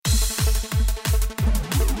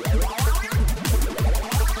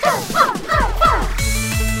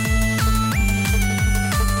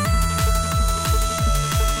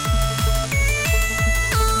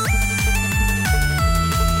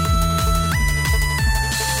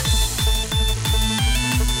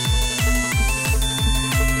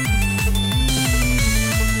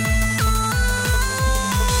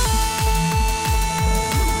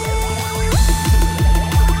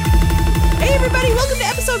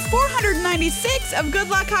496 of Good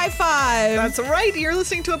Luck High Five. That's right. You're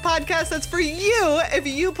listening to a podcast that's for you if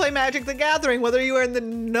you play Magic the Gathering, whether you are in the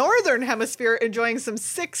Northern Hemisphere enjoying some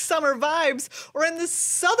sick summer vibes or in the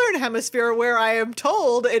Southern Hemisphere where I am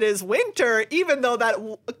told it is winter, even though that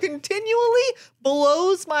continually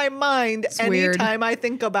blows my mind anytime I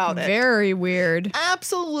think about it. Very weird.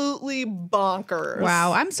 Absolutely bonkers.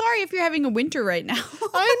 Wow. I'm sorry if you're having a winter right now.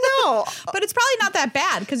 I know. But it's probably not that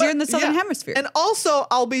bad because you're in the Southern Hemisphere. And also,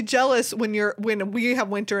 I'll be jealous when we have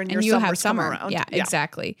winter and your summers come around. Yeah,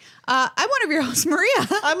 exactly. I'm one of your hosts, Maria.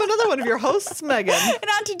 I'm another one of your hosts, Megan. And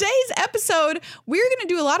on today's episode, we're going to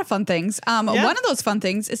do a lot of fun things. One of those fun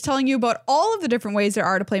things is telling you about all of the different ways there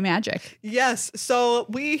are to play Magic. Yes. So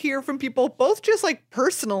we hear from people both just like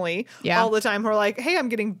personally all the time who are like, hey, I'm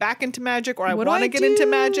getting back into Magic, or I want to get into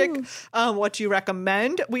Magic. What do you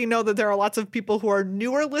recommend? We know that there are lots of people who are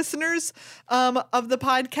newer listeners of the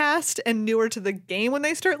podcast and newer to the game when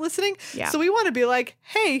they start listening. Yeah. So we want to be like,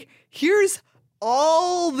 hey, here's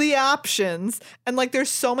all the options, and like there's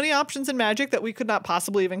so many options in Magic that we could not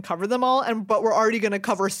possibly even cover them all, but we're already going to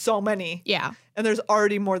cover so many. Yeah. And there's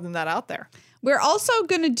already more than that out there. We're also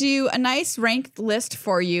going to do a nice ranked list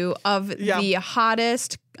for you of the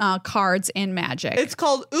hottest cards in Magic. It's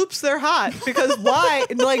called Oops, They're Hot, because why?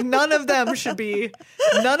 Like none of them should be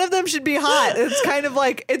hot. It's kind of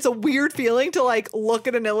like, it's a weird feeling to like look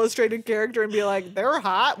at an illustrated character and be like, they're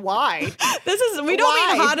hot. Why? We don't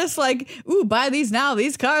mean hottest like, ooh, buy these now.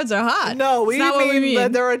 These cards are hot. No, we mean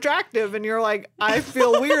that they're attractive and you're like, I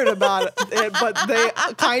feel weird about it, but they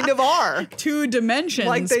kind of are. 2 dimensions,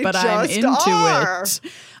 like they but just I'm into are. it.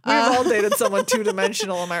 We've all dated someone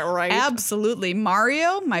 2-dimensional, am I right? Absolutely.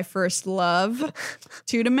 Mario, my first love.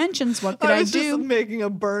 2 dimensions. What could I do? I was just making a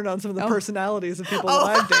burn on some of the personalities of people that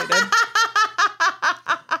I've dated.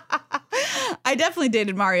 I definitely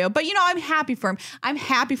dated Mario, but I'm happy for him.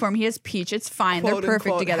 He has Peach. It's fine. Quote, they're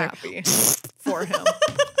perfect together. Happy for him.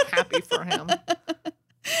 Happy for him.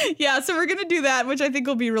 Yeah, so we're going to do that, which I think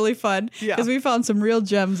will be really fun because we found some real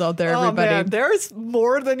gems out there, everybody. Man, there's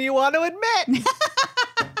more than you want to admit.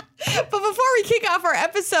 But before we kick off our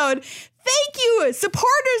episode, thank you,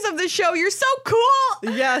 supporters of the show. You're so cool.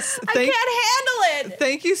 Yes. I can't handle it.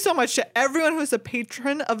 Thank you so much to everyone who's a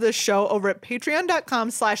patron of the show over at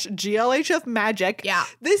patreon.com/GLHFmagic. Yeah.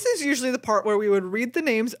 This is usually the part where we would read the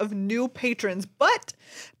names of new patrons, but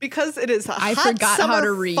because it is I forgot summer how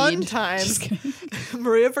to read. Fun times.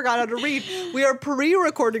 Maria forgot how to read. We are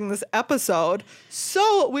pre-recording this episode,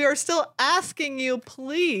 so we are still asking you,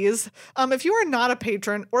 please, if you are not a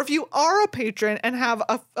patron or if you are a patron and have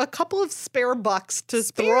a couple of spare bucks to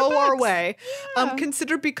throw our way,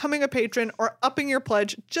 consider becoming a patron or upping your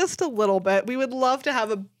pledge just a little bit. We would love to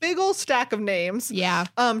have a big old stack of names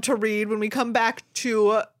to read when we come back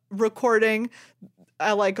to recording.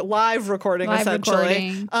 Like live recording, essentially,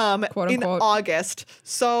 in August.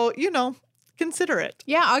 So, consider it.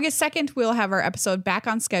 Yeah, August 2nd, we'll have our episode back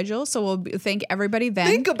on schedule. So we'll thank everybody then.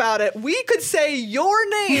 Think about it. We could say your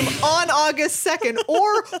name on August 2nd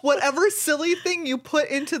or whatever silly thing you put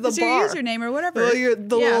into the bar. Your username or whatever.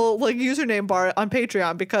 The little like username bar on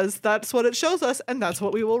Patreon, because that's what it shows us and that's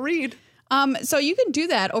what we will read. So you can do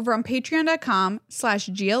that over on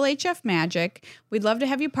patreon.com/GLHFmagic. We'd love to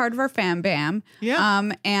have you part of our fam bam.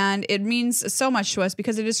 Yeah. And it means so much to us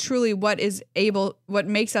because it is truly what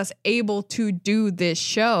makes us able to do this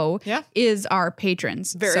show is our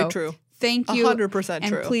patrons. Very true. Thank you. 100%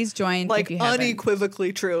 true. And please join like if you haven't.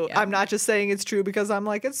 Unequivocally true. Yeah. I'm not just saying it's true because I'm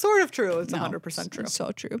like, it's sort of true. It's 100% true. It's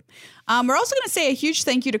so true. We're also going to say a huge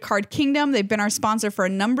thank you to Card Kingdom. They've been our sponsor for a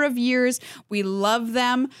number of years. We love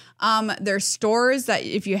them. Their stores that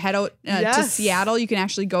if you head out to Seattle, you can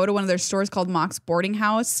actually go to one of their stores called Mox Boarding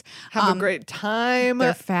House. Have a great time.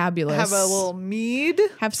 They're fabulous. Have a little mead.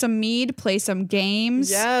 Have some mead. Play some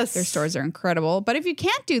games. Yes. Their stores are incredible. But if you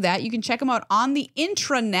can't do that, you can check them out on the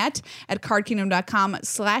intranet at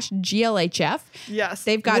cardkingdom.com/GLHF. Yes.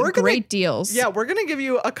 They've got great deals. Yeah, we're going to give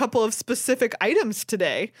you a couple of specific items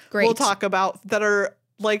today. Great. We'll talk about that are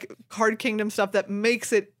like Card Kingdom stuff that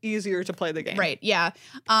makes it easier to play the game. Right, yeah.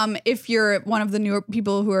 If you're one of the newer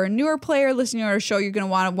people who are a newer player listening to our show, you're going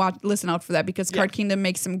to want to listen out for that because Card Kingdom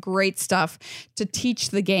makes some great stuff to teach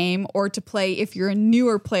the game or to play if you're a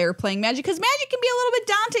newer player playing Magic, because Magic can be a little bit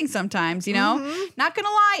daunting sometimes, Not going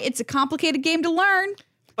to lie, it's a complicated game to learn.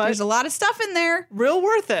 But there's a lot of stuff in there. Real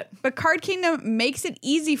worth it. But Card Kingdom makes it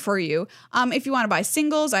easy for you. If you want to buy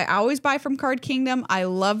singles, I always buy from Card Kingdom. I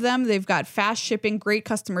love them. They've got fast shipping, great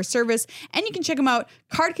customer service, and you can check them out,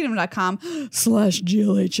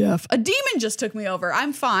 cardkingdom.com/GLHF. A demon just took me over.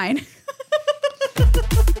 I'm fine.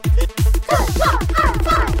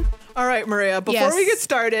 All All right, Maria, before Yes. we get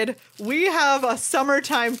started, we have a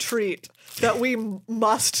summertime treat that we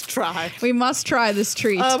must try. We must try this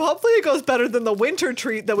treat. Hopefully it goes better than the winter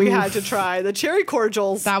treat that we had to try. The cherry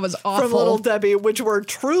cordials. That was From awful. Little Debbie, which were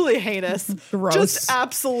truly heinous. Gross. Just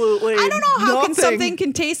absolutely I don't know how nothing. something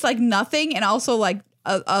can taste like nothing and also like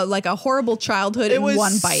a horrible childhood in was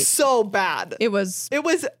one bite. so bad. It was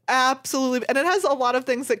Absolutely, and it has a lot of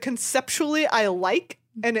things that conceptually I like,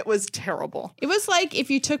 and it was terrible. like if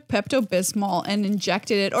you took Pepto-Bismol and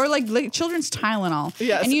injected it, or like children's Tylenol,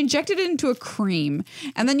 Yes. and you injected it into a cream,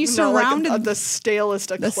 and then you No, like surrounded the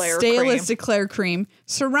stalest Eclair stalest cream. Eclair cream,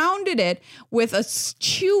 surrounded it with a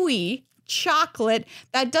chewy chocolate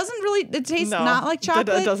that doesn't really, it tastes No, not like chocolate.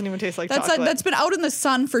 That doesn't even taste like That's chocolate. that's been out in the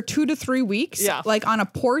sun for 2 to 3 weeks, Yeah. like on a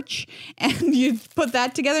porch, and you put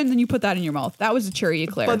that together and then you put that in your mouth. That was a cherry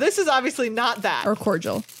Eclair But this is obviously not that. or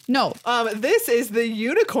cordial. No, This is the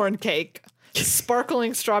unicorn cake,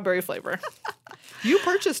 sparkling strawberry flavor. You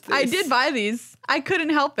purchased this. I did buy these. I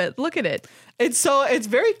couldn't help it. Look at it. It's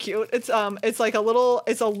very cute. It's like a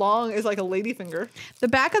lady finger. The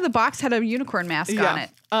back of the box had a unicorn mask on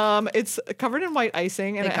it. It's covered in white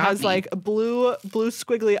icing and They it got has me. like blue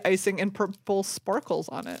squiggly icing and purple sparkles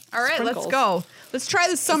on it. All right, Sprinkles. let's go. Let's try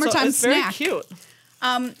this So summertime it's snack. very cute.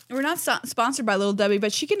 We're not sponsored by Little Debbie,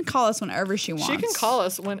 but she can call us whenever she wants. She can call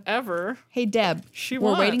us whenever. Hey Deb, She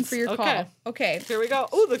we're waiting wants. for your Okay. call. Okay, Here we go.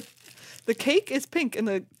 Oh, the cake is pink and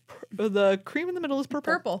the cream in the middle is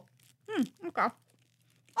purple. purple. Okay.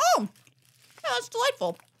 Oh, yeah, that's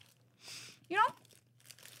delightful. You know,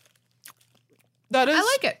 That is. I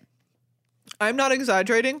like it. I'm not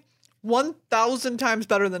exaggerating. 1,000 times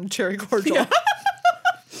better than cherry cordial.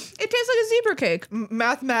 It tastes like a zebra cake.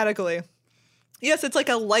 Mathematically. Yes, it's like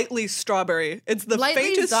a lightly strawberry. It's the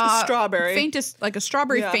Lightly faintest strawberry. Faintest, like a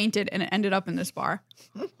strawberry Yeah. fainted and it ended up in this bar.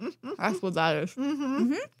 That's what that is.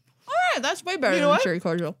 Mm-hmm. All right, that's way better You than know what? cherry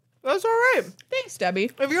cordial. That's all right. Thanks,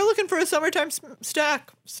 Debbie. If you're looking for a summertime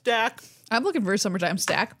stack, I'm looking for a summertime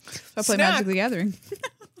stack. I play Snack. Magic the Gathering.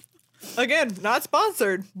 again, not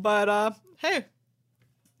sponsored, but hey,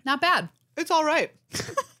 Not bad. it's all right.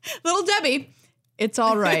 Little Debbie, it's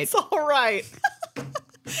all right. It's all right.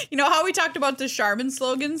 You know how we talked about the Charmin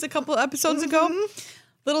slogans a couple episodes ago?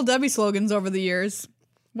 Little Debbie slogans over the years.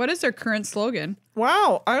 What is their current slogan?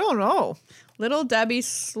 Wow, I don't know. Little Debbie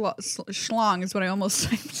schlong is what I almost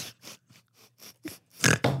typed.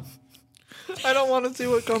 I don't want to see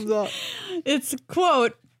what comes up. It's,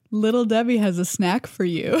 quote, Little Debbie has a snack for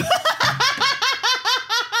you. That's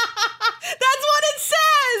what it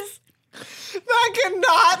says. That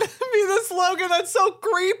cannot be the slogan. That's so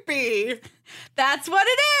creepy. That's what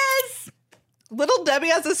it is. Little Debbie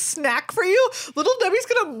has a snack for you? Little Debbie's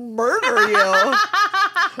gonna murder you.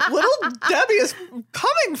 Little Debbie is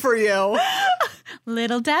coming for you.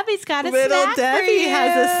 Little Debbie's got a Little snack Debbie for you.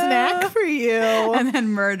 has a snack for you. And then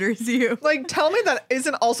murders you. Like, tell me that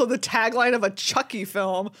isn't also the tagline of a Chucky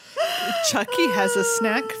film. Chucky has a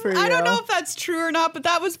snack for you. I don't know if that's true or not, but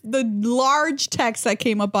that was the large text that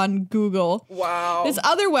came up on Google. Wow. This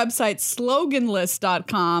other website,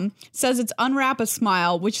 sloganlist.com, says it's Unwrap a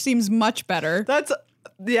Smile, which seems much better. It's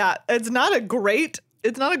not a great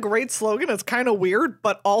slogan. It's kind of weird,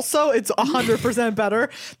 but also it's 100%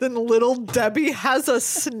 better than Little Debbie has a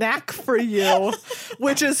snack for you,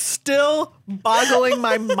 which is still boggling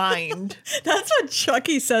my mind. That's what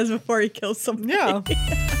Chucky says before he kills somebody. Yeah.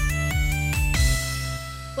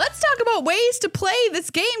 Let's talk about ways to play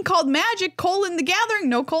this game called Magic: The Gathering.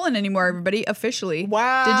 No colon anymore, everybody, officially.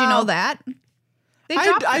 Wow. Did you know that? They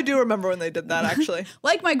dropped I do remember when they did that, actually.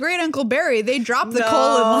 like my great uncle Barry, they dropped the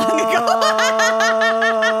colon long ago.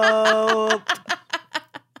 No.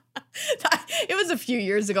 It was a few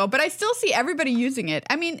years ago, but I still see everybody using it.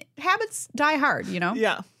 I mean, habits die hard, you know?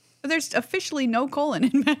 Yeah. But there's officially no colon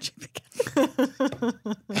in Magic the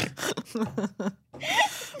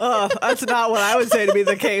Gathering. That's not what I would say to be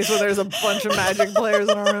the case when there's a bunch of Magic players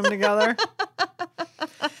in a room together.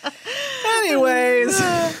 Anyways.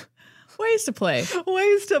 Ways to play.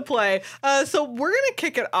 Ways to play. So we're going to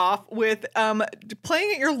kick it off with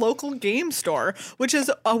playing at your local game store, which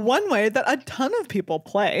is one way that a ton of people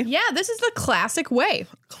play. Yeah, this is the classic way.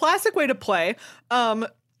 Classic way to play.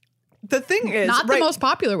 The thing is... Not the most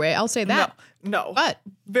popular way, I'll say that. No. But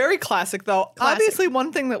very classic, though. Classic. Obviously,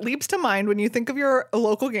 one thing that leaps to mind when you think of your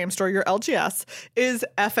local game store, your LGS, is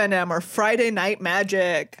FNM or Friday Night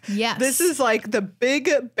Magic. Yes. This is like the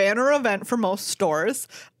big banner event for most stores.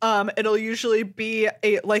 It'll usually be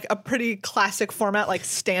a pretty classic format, like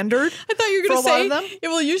standard. I thought you were for going a lot to of them. say it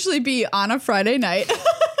will usually be on a Friday night.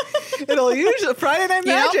 It'll usually Friday Night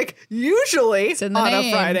You know? Magic usually in the on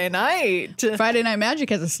name. a Friday night. Friday Night Magic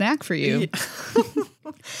has a snack for you.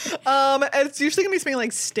 And it's usually gonna be something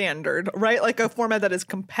like standard, right? Like a format that is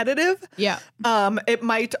competitive. Yeah. It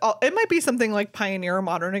might be something like Pioneer or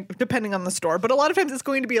Modern, depending on the store, but a lot of times it's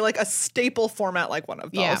going to be like a staple format, like one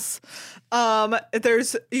of those.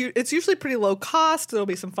 It's usually pretty low cost. There'll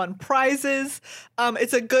be some fun prizes.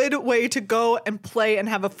 It's a good way to go and play and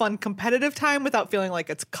have a fun competitive time without feeling like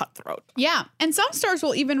it's cutthroat. Yeah. And some stores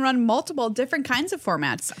will even run multiple different kinds of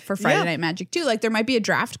formats for Friday Night Magic too. Like there might be a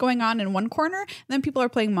draft going on in one corner, and then people are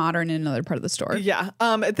playing Modern in another part of the store. Yeah.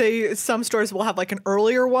 Some stores will have like an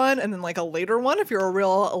earlier one and then like a later one if you're a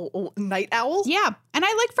real night owl. Yeah. And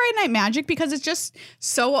I like Friday Night Magic because it's just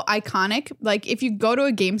so iconic. Like if you go to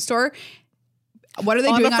a game store, what are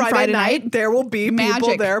they doing on Friday night? There will be people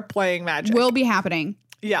Magic there playing Magic. will be happening.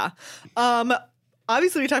 Yeah.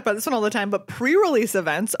 Obviously, we talk about this one all the time, but pre-release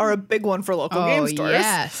events are a big one for local game stores.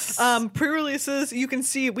 Yes. Pre-releases, you can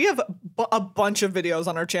see, we have a bunch of videos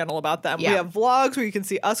on our channel about them. Yeah. We have vlogs where you can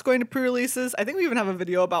see us going to pre-releases. I think we even have a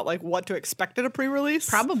video about like what to expect at a pre-release.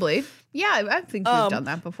 Probably. Yeah, I think we've done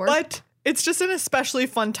that before. But it's just an especially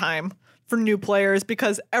fun time for new players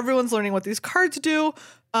because everyone's learning what these cards do.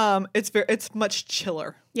 It's much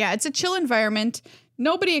chiller. Yeah, it's a chill environment.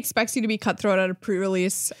 Nobody expects you to be cutthroat at a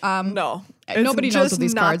pre-release. No. Nobody knows what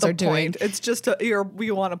these cards are doing. It's just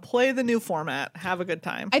we want to play the new format, have a good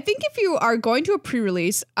time. I think if you are going to a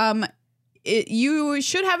pre-release, you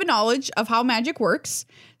should have a knowledge of how Magic works.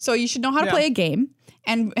 So you should know how to play a game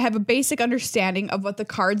and have a basic understanding of what the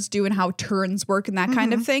cards do and how turns work and that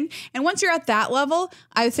kind of thing. And once you're at that level,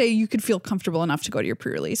 I would say you could feel comfortable enough to go to your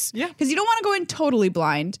pre-release. Yeah. Because you don't want to go in totally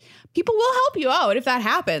blind. People will help you out if that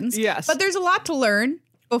happens. Yes. But there's a lot to learn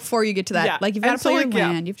before you get to that. Yeah. Like you've got to play your like,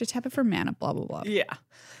 land. You have to tap it for mana, blah, blah, blah. Yeah.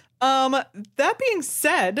 That being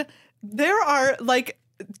said, there are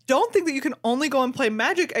don't think that you can only go and play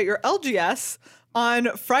Magic at your LGS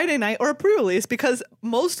on Friday night or a pre-release because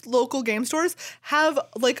most local game stores have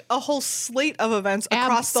like a whole slate of events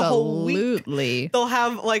across the whole week. Absolutely. They'll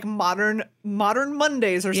have like modern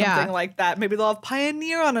Mondays or something like that. Maybe they'll have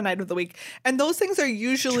Pioneer on a night of the week. And those things are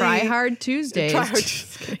usually Try Hard Tuesdays.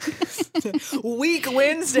 Weak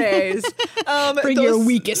Wednesdays. Bring your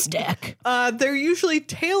weakest deck. They're usually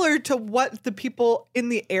tailored to what the people in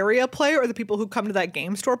the area play or the people who come to that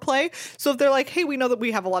game store play. So if they're like, hey, we know that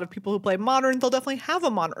we have a lot of people who play Modern, they'll definitely have a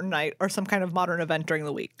Modern night or some kind of Modern event during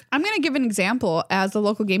the week. I'm going to give an example as the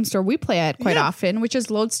local game store we play at quite often, which is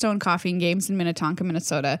Lodestone Coffee and Games in Minnetonka,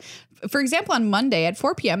 Minnesota. For example, on Monday at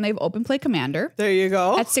 4 p.m., they have Open Play Commander. There you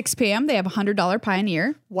go. At 6 p.m., they have a $100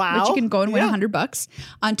 Pioneer. Wow. Which you can go and win $100.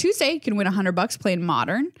 On Tuesday, you can win $100 playing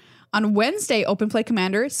Modern. On Wednesday, Open Play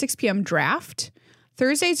Commander, 6 p.m. Draft.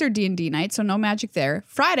 Thursdays are D&D night, so no Magic there.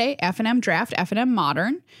 Friday, F&M Draft, F&M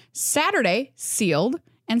Modern. Saturday, Sealed.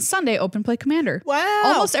 And Sunday, Open Play Commander. Wow.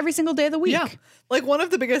 Almost every single day of the week. Yeah. Like one of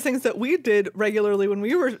the biggest things that we did regularly when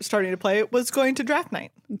we were starting to play was going to draft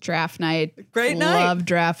night. Draft night. Great night. Love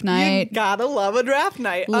draft night. You gotta love a draft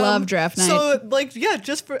night. Love draft night. So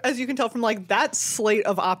just for, as you can tell from like that slate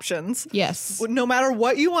of options. Yes. No matter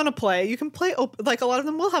what you want to play, you can play, like a lot of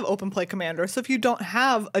them will have Open Play Commander. So if you don't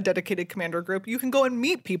have a dedicated commander group, you can go and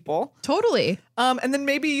meet people. Totally. And then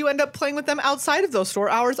maybe you end up playing with them outside of those store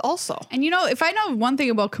hours also. And you know, if I know one thing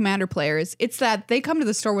about commander players, it's that they come to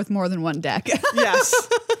the store with more than one deck. Yes.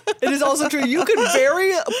 It is also true. You could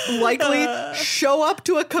very likely show up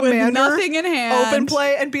to a commander with nothing in hand, open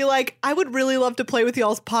play, and be like, I would really love to play with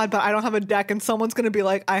y'all's pod, but I don't have a deck. And someone's going to be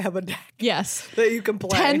like, I have a deck. Yes. That you can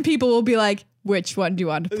play. 10 people will be like, which one do you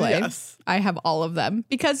want to play? Yes. I have all of them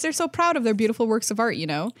because they're so proud of their beautiful works of art, you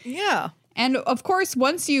know? Yeah. And of course,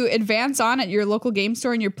 once you advance on at your local game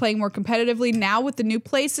store and you're playing more competitively, now with the new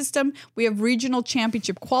play system, we have regional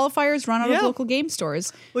championship qualifiers run out of local game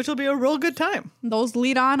stores. Which will be a real good time. Those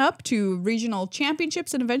lead on up to regional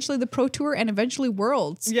championships and eventually the Pro Tour and eventually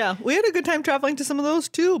Worlds. Yeah, we had a good time traveling to some of those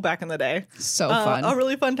too back in the day. So fun. A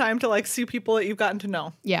really fun time to like see people that you've gotten to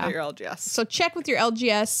know at your LGS. So check with your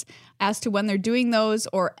LGS as to when they're doing those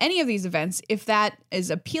or any of these events, if that is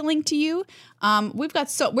appealing to you.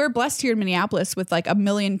 We're blessed here in Minneapolis with like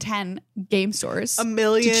 1,010,000 game stores.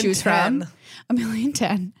 1,010,000 to choose from.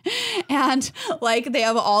 1,010,000. And like they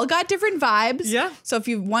have all got different vibes. Yeah. So if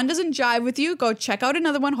one doesn't jive with you, go check out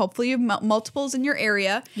another one. Hopefully you have multiples in your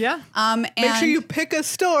area. Yeah. And make sure you pick a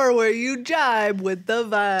store where you jibe with the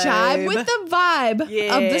vibe. Jibe with the vibe of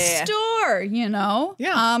the store, you know?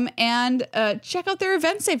 Yeah. And check out their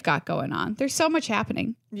events they've got going on. There's so much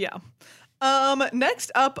happening. Yeah.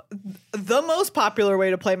 Next up, the most popular way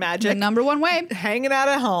to play The Magic. number one way. Hanging out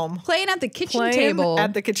at home. Playing at the kitchen Playing table.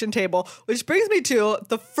 at the kitchen table, which brings me to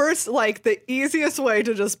the first, like the easiest way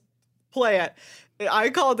to just play it.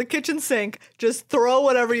 I call it the kitchen sink. Just throw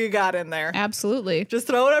whatever you got in there. Absolutely. Just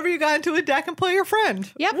throw whatever you got into a deck and play your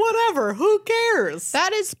friend. Yep. Whatever. Who cares?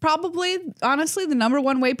 That is probably, honestly, the number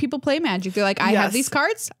one way people play Magic. They're like, I Yes. have these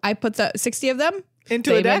cards. I put the 60 of them.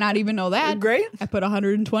 Into They a may deck? not even know that. Great. I put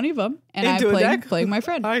 120 of them, and Into a I'm deck? playing my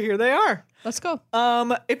friend. Here they are. Let's go.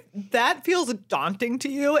 If that feels daunting to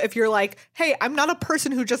you, if you're like, hey, I'm not a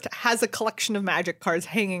person who just has a collection of Magic cards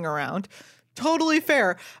hanging around, totally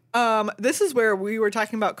fair. This is where we were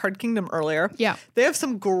talking about Card Kingdom earlier. Yeah. They have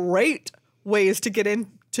some great ways to get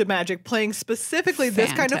into Magic, playing specifically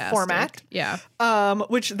this kind of Fantastic. format. Yeah.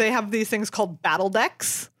 Which they have these things called battle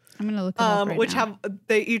decks. I'm going to look them up right Which now.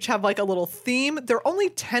 they each have like a little theme. They're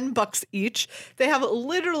only $10 each. They have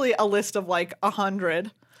literally a list of like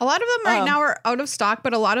 100. A lot of them right now are out of stock,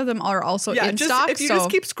 but a lot of them are also in just, stock. if you so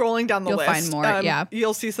just keep scrolling down the you'll list, find more, yeah.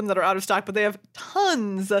 you'll see some that are out of stock, but they have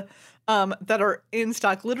tons that are in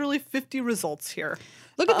stock. Literally 50 results here.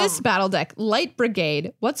 Look at this battle deck. Light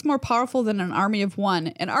Brigade. What's more powerful than an army of one?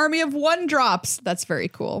 An army of one drops. That's very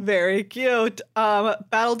cool. Very cute.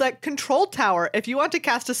 Battle deck Control Tower. If you want to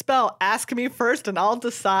cast a spell, ask me first and I'll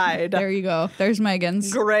decide. There you go. There's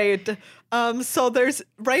Megan's. Great. So there's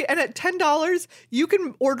right, and at $10, you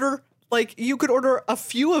can order you could order a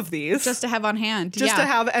few of these Just to have on hand. just yeah. to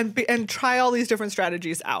have and try all these different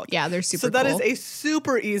strategies out. Yeah, they're super So that cool. is a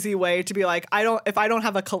super easy way to be like, if I don't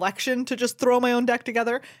have a collection to just throw my own deck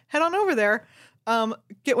together, head on over there.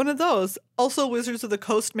 Get one of those. Also, Wizards of the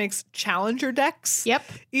Coast makes challenger decks. Yep.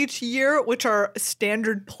 Each year, which are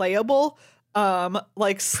standard playable.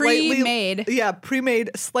 Like slightly Pre-made. Yeah,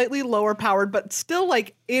 pre-made, slightly lower powered, but still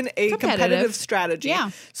like in a competitive strategy. Yeah.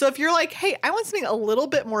 So if you're like, hey, I want something a little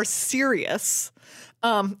bit more serious,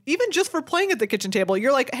 even just for playing at the kitchen table,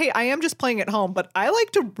 you're like, hey, I am just playing at home, but I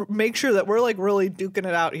like to make sure that we're like really duking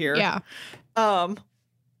it out here. Yeah.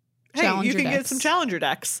 Hey, Challenger you can get decks. some challenger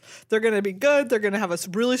decks. They're going to be good. They're going to have a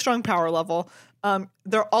really strong power level.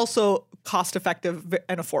 They're also cost effective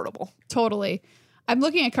and affordable. Totally. I'm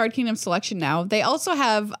looking at Card Kingdom selection now. They also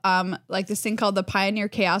have like this thing called the Pioneer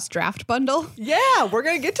Chaos Draft Bundle. Yeah, we're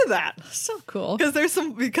going to get to that. So cool.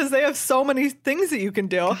 Because they have so many things that you can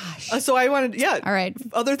do. So I wanted, All right.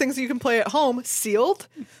 other things that you can play at home. Sealed,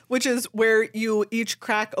 which is where you each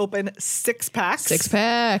crack open 6 packs. 6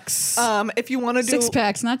 packs. If you want to do 6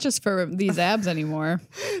 packs, not just for these abs anymore.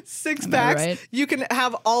 6 Am I packs, right? you can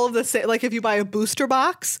have all of the like if you buy a booster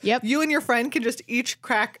box, Yep. you and your friend can just each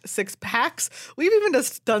crack 6 packs. We've even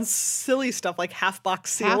just done silly stuff like half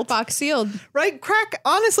box sealed. Half box sealed. Right? Crack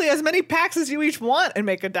honestly as many packs as you each want and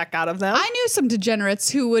make a deck out of them. I knew some degenerates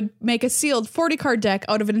who would make a sealed 40 card deck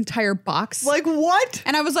out of an entire box. Like what?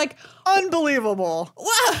 And I was like, Unbelievable.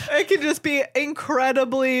 It can just be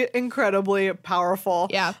incredibly, incredibly powerful.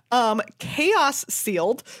 Yeah. Chaos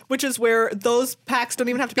sealed, which is where those packs don't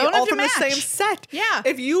even have to be Don't all have to from the match. same set. Yeah.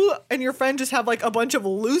 If you and your friend just have like a bunch of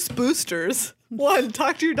loose boosters,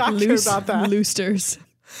 talk to your doctor loose about that. loosters.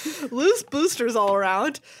 Loose boosters all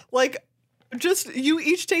around. Like just you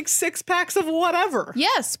each take 6 packs of whatever.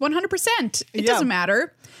 Yes, 100%. It Yeah. doesn't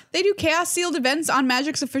matter. They do chaos sealed events on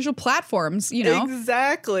Magic's official platforms, you know?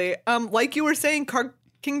 Exactly. Like you were saying, Card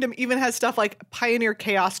Kingdom even has stuff like Pioneer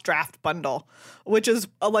Chaos Draft Bundle, which is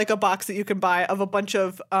like a box that you can buy of a bunch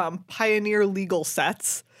of Pioneer legal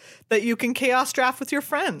sets that you can chaos draft with your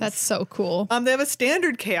friends. That's so cool. They have a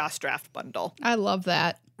standard Chaos Draft Bundle, I love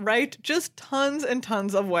that. right? Just tons and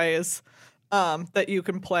tons of ways that you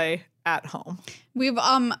can play at home. We've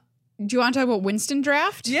do you want to talk about Winston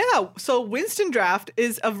Draft? Yeah, so Winston Draft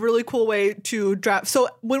is a really cool way to draft. So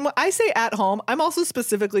when I say at home, I'm also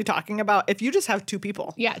specifically talking about if you just have 2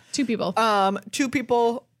 people. Yeah, 2 people. 2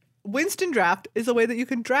 people. Winston Draft is a way that you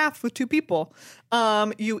can draft with 2 people.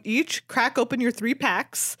 You each crack open your 3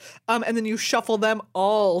 packs, and then you shuffle them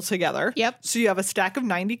all together. Yep. So you have a stack of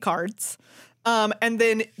 90 cards. And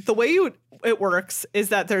then the way it works is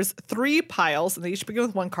that there's 3 piles, and they each begin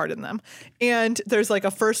with 1 card in them. And there's like a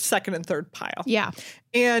first, second, and third pile. Yeah.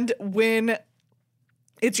 And when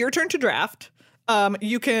it's your turn to draft,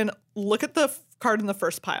 you can look at the card in the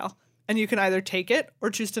first pile, and you can either take it or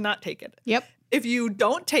choose to not take it. Yep. If you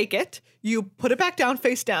don't take it, you put it back down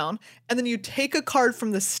face down, and then you take a card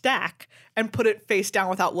from the stack and put it face down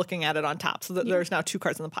without looking at it on top, so that there's now 2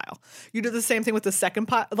 cards in the pile. You do the same thing with the second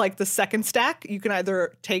pile, like the second stack. You can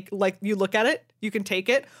either take, like you look at it, you can take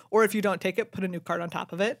it, or if you don't take it, put a new card on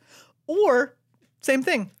top of it. Or same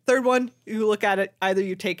thing. Third one, you look at it, either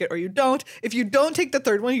you take it or you don't. If you don't take the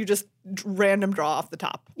third one, you just random draw off the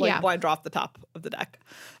top, blind draw off the top of the deck.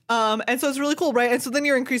 And so it's really cool, right? And so then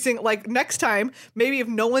you're increasing, like next time, maybe if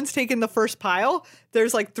no one's taken the first pile,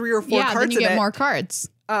 there's like 3 or 4 cards in it. Yeah, then you get more cards.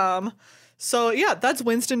 So yeah, that's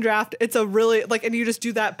Winston Draft. It's a really and you just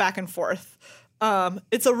do that back and forth.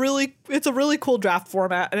 It's a really cool draft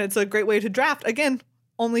format, and it's a great way to draft. Again,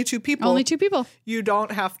 only 2 people. Only 2 people. You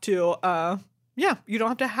don't have to. You don't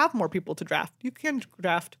have to have more people to draft. You can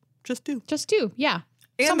draft just 2. Just 2. Yeah.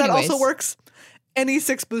 And so that also works. Any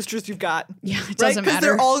 6 boosters you've got. Yeah, it doesn't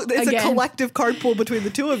matter. Because it's a collective card pool between the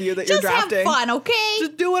 2 of you that you're drafting. Just have fun, okay?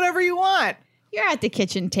 Just do whatever you want. You're at the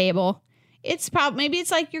kitchen table. It's maybe it's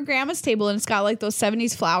like your grandma's table and it's got like those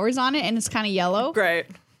 70s flowers on it and it's kind of yellow. Great.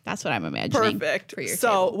 That's what I'm imagining. Perfect. For your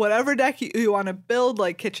so table. whatever deck you want to build,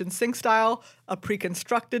 like kitchen sink style, a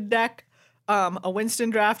pre-constructed deck, a Winston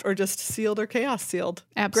Draft, or just sealed or chaos sealed.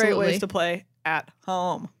 Absolutely. Great ways to play at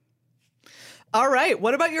home. All right.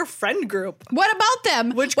 What about your friend group? What about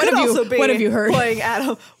them? Which what could have also you, be what have you heard? Playing at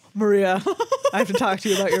home. Maria, I have to talk to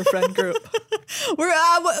you about your friend group.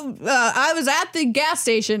 I was at the gas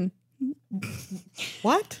station.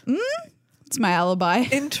 What? It's my alibi.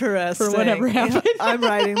 Interesting. For whatever happened. Yeah, I'm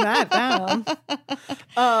writing that down.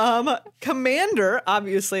 Commander,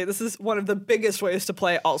 obviously, this is one of the biggest ways to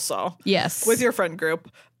play also. Yes. With your friend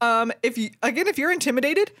group. If you're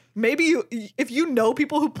intimidated, maybe if you know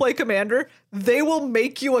people who play Commander, they will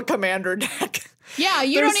make you a Commander deck. Yeah,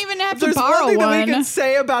 you don't even have to there's borrow one thing one. that we can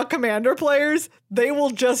say about Commander players. They will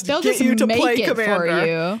just They'll get just you to make play it for Commander.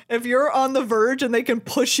 you. If you're on the verge and they can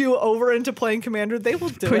push you over into playing Commander, they will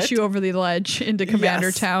do it. Push you over the ledge into Commander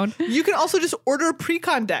Yes. Town. You can also just order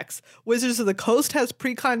pre-con decks. Wizards of the Coast has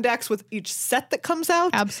pre-con decks with each set that comes out.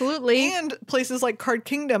 Absolutely. And places like Card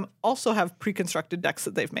Kingdom also have pre-constructed decks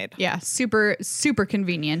that they've made. Yeah, super, super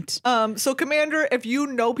convenient. So Commander, if you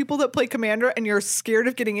know people that play Commander and you're scared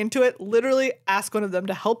of getting into it, literally ask one of them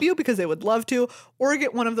to help you because they would love to, or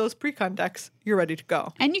get one of those pre-con decks. You're ready to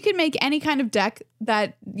go. And you can make any kind of deck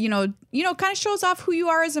that, kind of shows off who you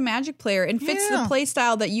are as a Magic player and fits the play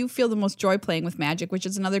style that you feel the most joy playing with Magic, which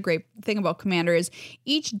is another great thing about Commander is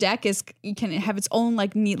each deck can have its own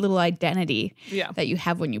like neat little identity that you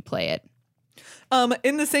have when you play it.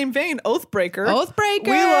 In the same vein, Oathbreaker. Oathbreaker.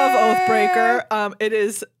 We love Oathbreaker. It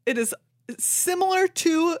is similar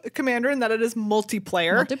to Commander in that it is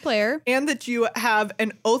multiplayer. And that you have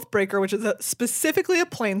an Oathbreaker, which is specifically a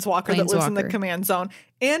planeswalker that lives in the command zone,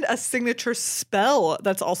 and a signature spell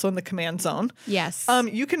that's also in the command zone. Yes.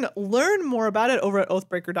 You can learn more about it over at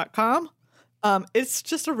oathbreaker.com. It's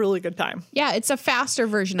just a really good time. Yeah, it's a faster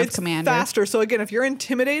version of Commander. Faster. So again, if you're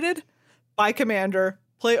intimidated by Commander,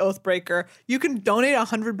 play Oathbreaker. You can donate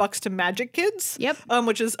 $100 to Magic Kids. Yep.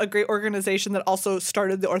 Which is a great organization that also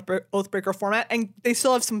started the Oathbreaker format, and they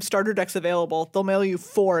still have some starter decks available. They'll mail you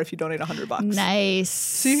 4 if you donate $100. Nice.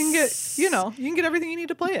 So you can get everything you need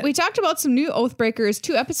to play it. We talked about some new Oathbreakers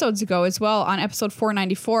 2 episodes ago as well on episode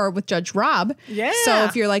 494 with Judge Rob. Yeah. So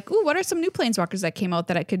if you're like, ooh, what are some new planeswalkers that came out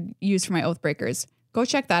that I could use for my Oathbreakers? Go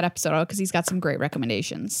check that episode out because he's got some great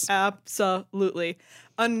recommendations. Absolutely.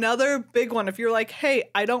 Another big one, if you're like, hey,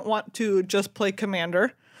 I don't want to just play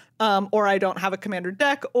Commander, or I don't have a Commander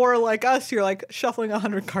deck, or like us, you're like, shuffling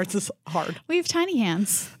 100 cards is hard. We have tiny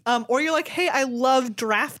hands. Or you're like, hey, I love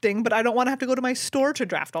drafting, but I don't want to have to go to my store to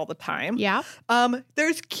draft all the time. Yeah.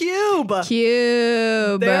 There's Cube.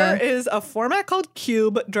 Cube. There is a format called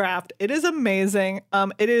Cube Draft. It is amazing.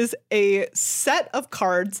 It is a set of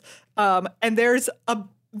cards, and there's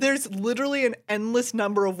literally an endless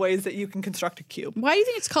number of ways that you can construct a cube. Why do you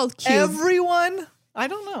think it's called Cube? Everyone, I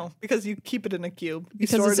don't know, because you keep it in a cube. You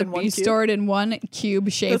store it in one cube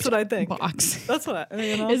shaped That's what I think. box. That's what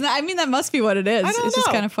that must be what it is. It's just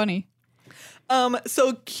kind of funny.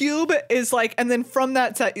 So Cube is like, and then from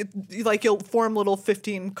that set, you'll form little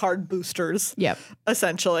 15 card boosters. Yep.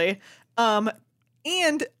 Essentially.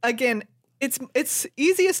 And again, it's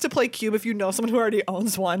easiest to play Cube if you know someone who already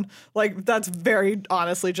owns one. Like, that's very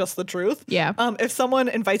honestly just the truth. Yeah. If someone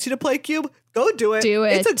invites you to play Cube, go do it. Do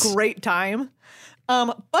it. It's a great time.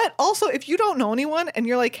 But also, if you don't know anyone and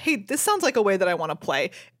you're like, hey, this sounds like a way that I want to play,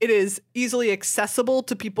 it is easily accessible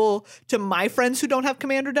to my friends who don't have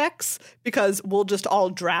Commander decks because we'll just all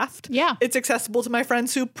draft. Yeah. It's accessible to my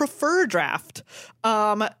friends who prefer draft.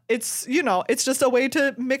 It's just a way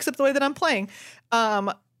to mix up the way that I'm playing.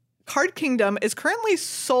 Card Kingdom is currently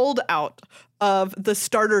sold out of the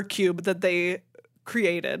starter cube that they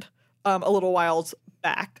created a little while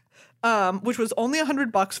back, which was only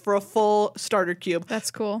 $100 for a full starter cube. That's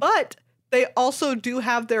cool. But They also do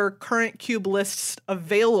have their current cube lists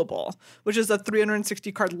available, which is a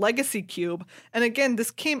 360 card legacy cube. And again,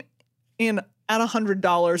 this came in at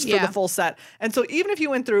 $100 for the full set. And so even if you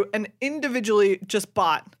went through and individually just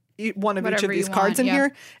bought one of each of these cards in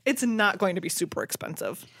here, it's not going to be super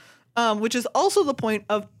expensive, which is also the point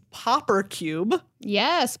of Pauper Cube.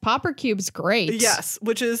 Yes, Pauper Cube's great. Yes,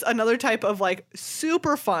 which is another type of like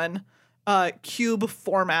super fun cube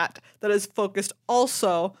format that is focused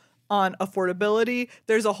also on affordability.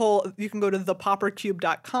 There's a whole, you can go to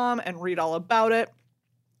thepaupercube.com and read all about it.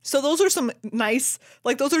 So those are some nice,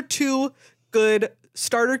 like those are two good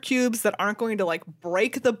starter cubes that aren't going to like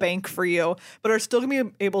break the bank for you, but are still going to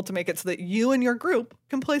be able to make it so that you and your group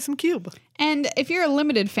can play some cube. And if you're a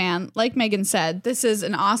Limited fan, like Megan said, this is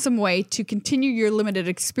an awesome way to continue your Limited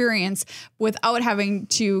experience without having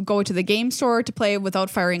to go to the game store to play, without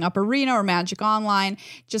firing up Arena or Magic Online,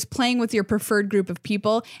 just playing with your preferred group of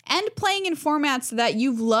people and playing in formats that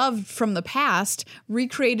you've loved from the past,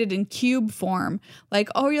 recreated in cube form. Like,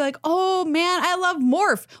 oh, you're like, oh man, I love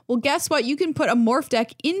Morph. Well, guess what? You can put a Morph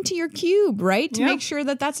deck into your cube, right? To make sure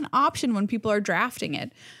that that's an option when people are drafting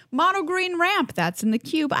it. Mono green ramp, that's in the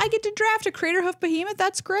cube. I get to draft a Craterhoof Behemoth.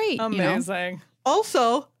 That's great. Amazing. You know?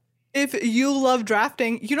 Also, if you love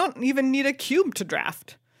drafting, you don't even need a cube to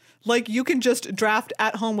draft. Like, you can just draft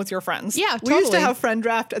at home with your friends. Yeah, totally. We used to have friend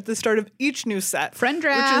draft at the start of each new set. Friend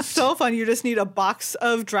draft. Which is so fun. You just need a box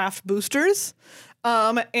of draft boosters.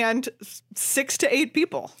 And 6 to 8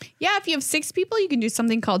 people. Yeah, if you have 6 people, you can do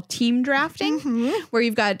something called team drafting, where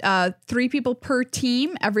you've got 3 people per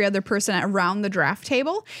team, every other person around the draft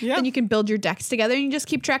table. Yeah. Then you can build your decks together and you just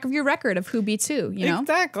keep track of your record of who beats who, you know?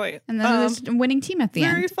 Exactly. And then there's a winning team at the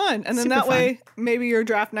end. Very fun. And then Super that way, fun. maybe your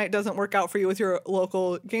draft night doesn't work out for you with your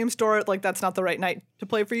local game store. Like, that's not the right night to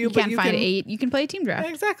play for you. You can't find 8. You can play a team draft.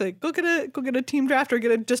 Exactly. Go get a team draft or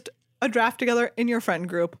get a draft together in your friend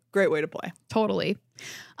group. Great way to play. Totally.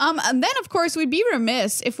 And then, of course, we'd be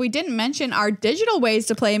remiss if we didn't mention our digital ways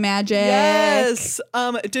to play Magic. Yes.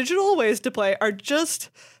 Digital ways to play are just,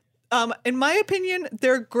 in my opinion,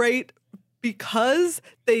 they're great because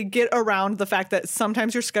they get around the fact that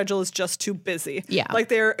sometimes your schedule is just too busy. Yeah. Like,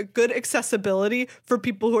 they're good accessibility for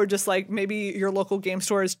people who are just like, maybe your local game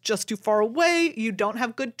store is just too far away. You don't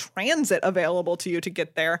have good transit available to you to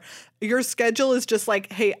get there. Your schedule is just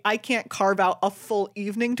like, hey, I can't carve out a full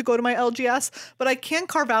evening to go to my LGS, but I can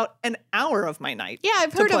carve out an hour of my night. Yeah,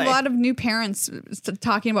 I've heard a lot of new parents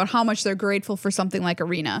talking about how much they're grateful for something like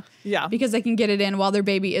Arena. Yeah. Because they can get it in while their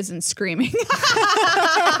baby isn't screaming.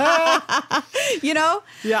 You know?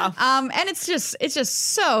 Yeah. And it's just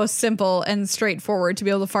so simple and straightforward to be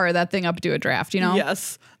able to fire that thing up to a draft, you know?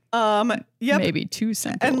 Yes. Yep. Maybe too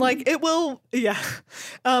simple. And like it will, yeah.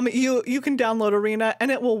 You can download Arena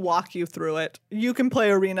and it will walk you through it. You can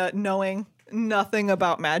play Arena knowing nothing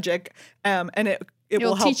about Magic, and it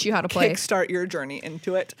will help teach you how to play. Kickstart your journey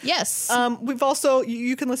into it. Yes. We've also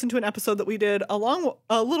you can listen to an episode that we did a little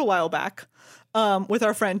while back. With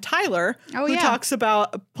our friend Tyler, who talks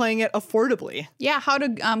about playing it affordably. Yeah, how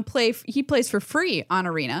to play. He plays for free on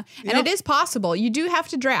Arena, and it is possible. You do have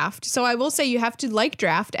to draft, so I will say you have to like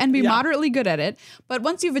draft and be moderately good at it. But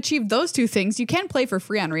once you've achieved those two things, you can play for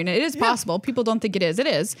free on Arena. It is possible. People don't think it is. It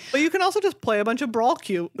is. But you can also just play a bunch of brawl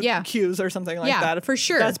queues or something like that. For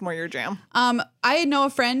sure. That's more your jam. I know a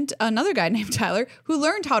friend, another guy named Tyler, who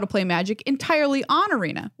learned how to play Magic entirely on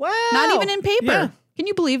Arena. Wow. Not even in paper. Yeah. Can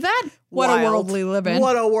you believe that? What Wild. a world we live in.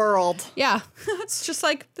 What a world. Yeah. It's just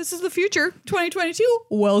like, this is the future. 2022.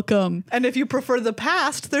 Welcome. And if you prefer the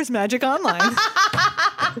past, there's Magic Online.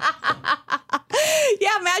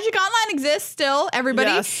 Yeah, Magic Online exists still, everybody.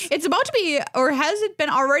 Yes. It's about to be, or has it been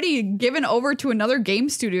already given over to another game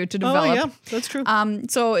studio to develop? Oh, yeah, that's true.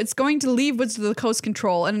 So it's going to leave Wizards of the Coast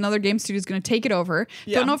control, and another game studio is going to take it over.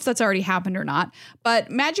 Yeah. Don't know if that's already happened or not. But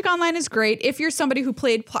Magic Online is great if you're somebody who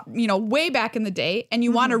played, way back in the day, and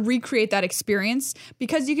you want to recreate that experience,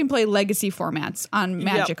 because you can play legacy formats on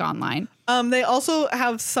Magic Online. They also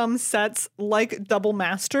have some sets like Double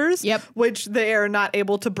Masters, which they are not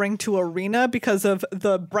able to bring to Arena because of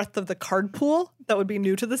the breadth of the card pool that would be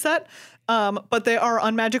new to the set. But they are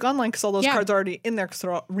on Magic Online because all those cards are already in there because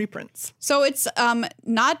they're all reprints. So it's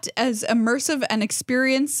not as immersive an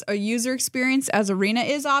experience, a user experience, as Arena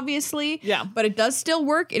is, obviously. Yeah. But it does still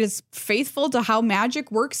work. It is faithful to how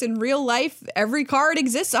Magic works in real life. Every card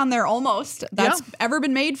exists on there almost that's ever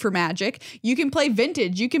been made for Magic. You can play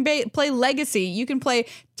Vintage. You can play Legacy. You can play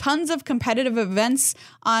tons of competitive events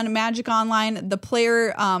on Magic Online. The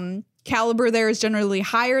player caliber there is generally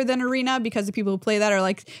higher than Arena because the people who play that are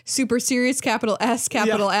like super serious, capital S,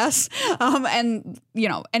 capital S. And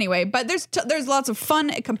anyway, but there's lots of fun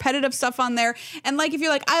competitive stuff on there. And like, if you're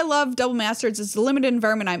like, I love Double Masters, it's a limited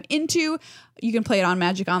environment I'm into, you can play it on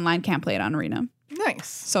Magic Online, can't play it on Arena. Nice.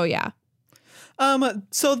 So yeah.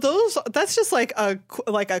 So that's just like a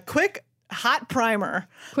quick hot primer.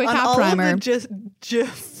 Quick on hot all primer. Of the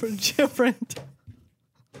different.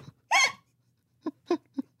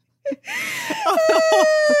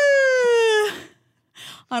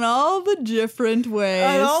 On all the different ways.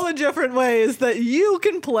 On all the different ways that you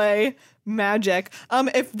can play Magic.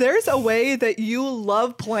 If there's a way that you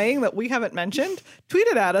love playing that we haven't mentioned, tweet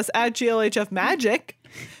it at us at GLHF Magic.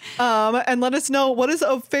 And let us know what is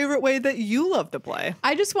a favorite way that you love to play.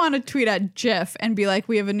 I just want to tweet at Jif and be like,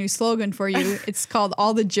 we have a new slogan for you. It's called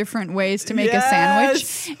All the Different Ways to Make a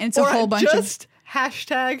Sandwich. And it's a whole bunch of...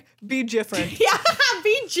 Hashtag be different. Yeah,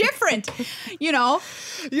 be different.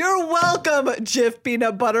 You're welcome, Jif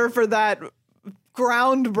Peanut Butter, for that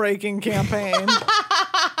groundbreaking campaign.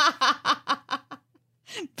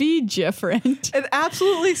 Be different. It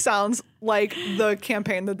absolutely sounds like the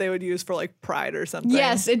campaign that they would use for like Pride or something.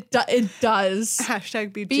 Yes, it does.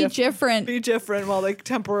 Hashtag be different. Be different while they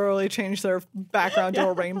temporarily change their background to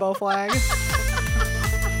a rainbow flag.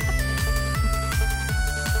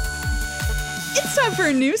 It's time for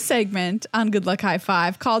a new segment on Good Luck High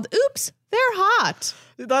Five called Oops, They're Hot.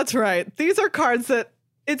 That's right. These are cards that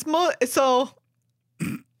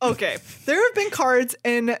okay. There have been cards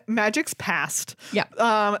in Magic's past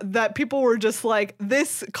that people were just like,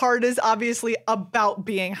 this card is obviously about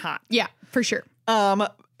being hot. Yeah, for sure.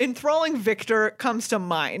 Enthralling Victor comes to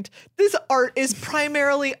mind. This art is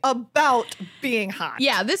primarily about being hot.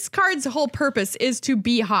 Yeah, this card's whole purpose is to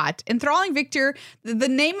be hot. Enthralling Victor, the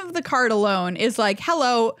name of the card alone is like,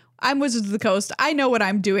 hello, I'm Wizards of the Coast. I know what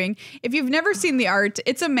I'm doing. If you've never seen the art,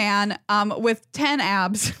 it's a man with 10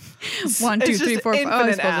 abs. 1, 2, 3, 4, 5.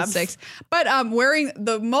 I suppose it's 6. But wearing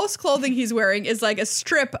the most clothing he's wearing is like a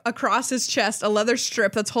strip across his chest, a leather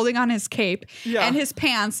strip that's holding on his cape, and his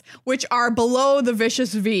pants, which are below the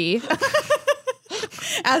vicious V.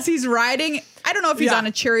 As he's riding, I don't know if he's on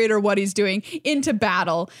a chariot or what he's doing, into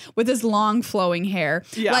battle with his long flowing hair.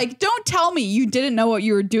 Yeah. Like, don't tell me you didn't know what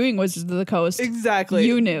you were doing, Wizards of the Coast. Exactly.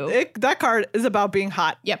 You knew. That card is about being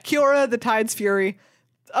hot. Yep. Kiora, the Tide's Fury,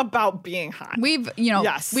 about being hot. We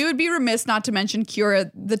would be remiss not to mention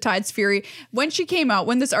Kiora, the Tide's Fury. When she came out,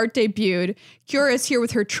 when this art debuted, Kiora is here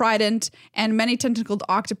with her trident and many tentacled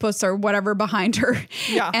octopus or whatever behind her.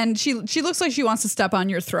 Yeah. And she looks like she wants to step on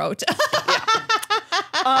your throat.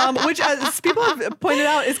 Which, as people have pointed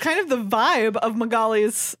out, is kind of the vibe of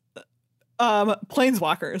Magali's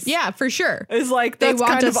Planeswalkers. Yeah, for sure. It's like they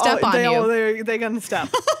want to step on you. They're gonna step.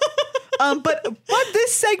 But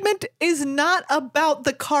this segment is not about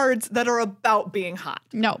the cards that are about being hot.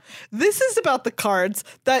 No. This is about the cards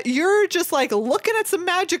that you're just like looking at some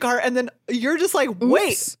Magic art and then you're just like,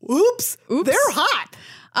 wait, oops, they're hot.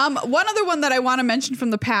 One other one that I want to mention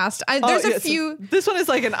from the past. There's a few. This one is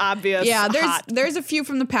like an obvious. Yeah, there's a few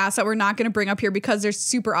from the past that we're not going to bring up here because they're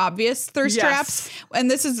super obvious thirst traps. And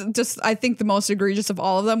this is just, I think, the most egregious of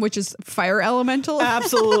all of them, which is Fire Elemental.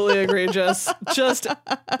 Absolutely egregious. Just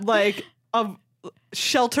like a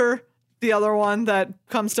Shelter, the other one that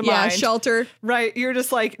comes to mind. Yeah, Shelter. Right. You're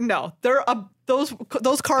just like, no,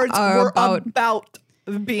 those cards were about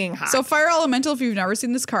being hot. So Fire Elemental, if you've never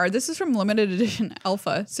seen this card, this is from limited edition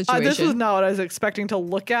alpha situation. This was not what I was expecting to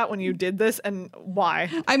look at when you did this, and why?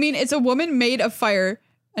 I mean, it's a woman made of fire,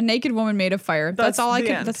 a naked woman made of fire. That's all I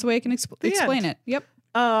can. End. That's the way I can explain it. Yep.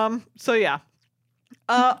 So yeah.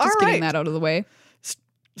 Just getting that out of the way.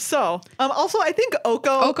 So also, I think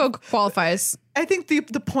Oko qualifies. I think the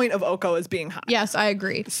point of Oko is being hot. Yes, I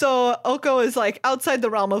agree. So Oko is like outside the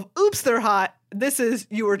realm of oops, they're hot. This is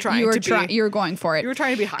you were going for it. You were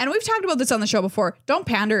trying to be hot. And we've talked about this on the show before. Don't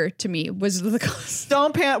pander to me, Wizards of the Coast.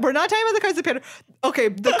 Don't pander. We're not talking about the cards that pander. Okay,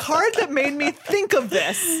 the card that made me think of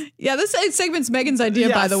this. Yeah, this segment's Megan's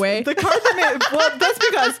idea, by the way. The card that that's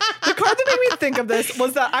because the card that made me think of this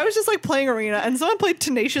was that I was just like playing Arena and someone played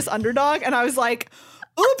Tenacious Underdog and I was like,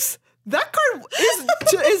 oops, that card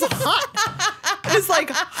is hot. It's like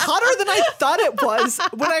hotter than I thought it was.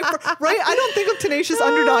 I don't think of Tenacious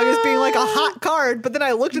Underdog as being like a hot card, but then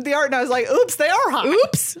I looked at the art and I was like, oops, they are hot.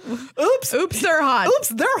 Oops, they're hot. Oops,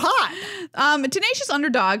 they're hot. Tenacious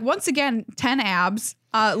Underdog, once again, 10 abs.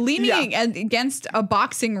 leaning against a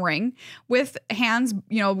boxing ring with hands,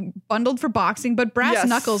 bundled for boxing, but brass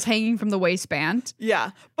knuckles hanging from the waistband.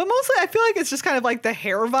 Yeah. But mostly I feel like it's just kind of like the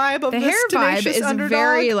hair vibe of the this hair vibe Tenacious is underdog.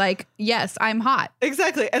 very like, yes, I'm hot.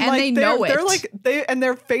 Exactly. And And like they know they're it. like and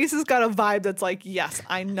their face has got a vibe that's like, yes,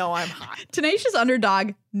 I know I'm hot. Tenacious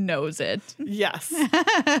Underdog knows it. Yes.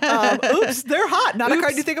 Oops, they're hot. Not a Oops.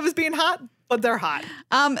 card you think of as being hot, but they're hot.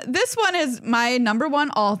 This one is my number one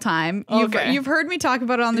all time. You've heard me talk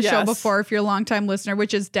about it on the show Yes. before if you're a longtime listener,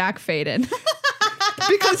 which is Dak Faden.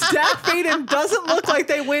 Because Dak Faden doesn't look like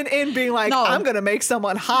they went in being like, No. I'm going to make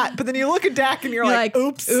someone hot. But then you look at Dak and you're like,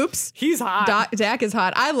 oops, he's hot. Dak is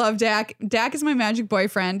hot. I love Dak. Dak is my magic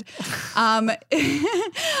boyfriend. I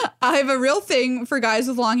have a real thing for guys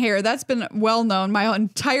with long hair. That's been well known my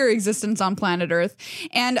entire existence on planet Earth.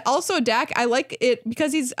 And also Dak, I like it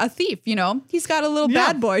because he's a thief, He's got a little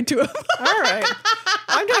bad boy to him. All right.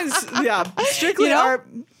 I'm just, strictly our...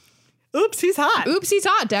 Oops, he's hot. Oops, he's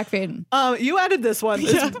hot, Dak Faden. You added this one.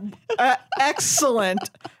 It's, excellent.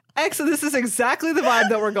 Excellent. This is exactly the vibe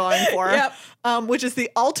that we're going for. Yep. Which is the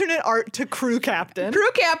alternate art to crew captain.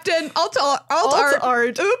 Crew captain, alt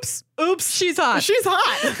art. Oops, she's hot. She's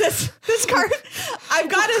hot. This card, I've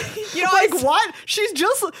got to, Like what? She's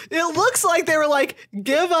just, it looks like they were like,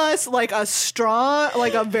 give us like a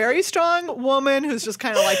very strong woman who's just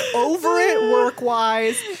kind of like over it work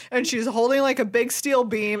wise. And she's holding like a big steel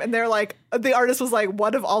beam. And they're like, the artist was like,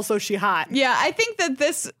 what if also she hot? Yeah, I think that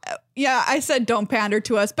this, I said don't pander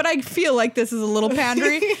to us, but I feel like this is a little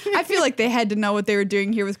pandery. I feel like they had to know what they were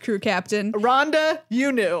doing here with crew captain. Rhonda,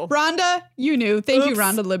 you knew. Rhonda, you knew. Thank you, Oops.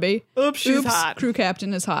 Rhonda Libby. Oops, she's hot. Crew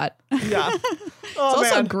captain is hot. Yeah. It's Oh,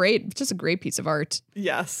 also man. great, just a great piece of art.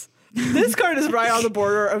 Yes. This card is right on the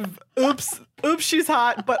border of oops, she's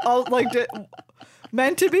hot, but all like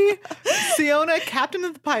meant to be. Siona, Captain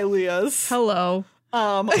of the Pyleas. Hello.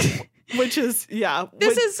 Which is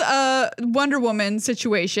This is a Wonder Woman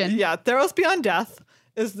situation. yeah, Theros Beyond Death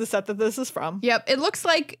is the set that this is from. Yep, it looks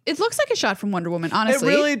like a shot from Wonder Woman, honestly.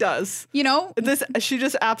 It really does. This She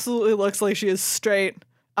just absolutely looks like she is straight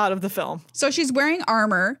out of the film. So she's wearing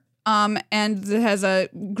armor, and it has a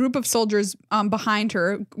group of soldiers behind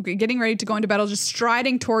her, getting ready to go into battle, just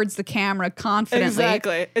striding towards the camera confidently.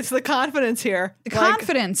 Exactly. It's the confidence here. The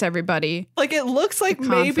confidence, everybody. Like it looks like The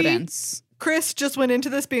maybe confidence. Chris just went into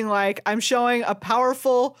this being like, I'm showing a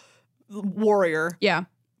powerful warrior, Yeah.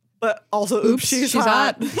 but also oops, she's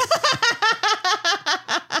hot.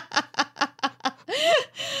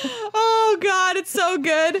 Oh God, it's so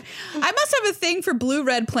good. I must have a thing for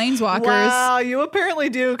blue-red planeswalkers. Wow, you apparently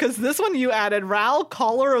do, because this one you added Ral,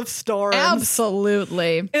 Caller of Storms.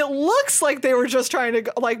 Absolutely. It looks like they were just trying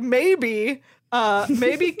to, like, maybe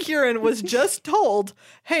Kieran was just told,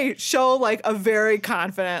 hey, show like a very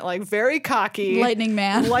confident, like very cocky Lightning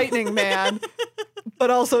Man. But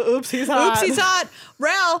also, oops, he's hot. Oops, he's hot.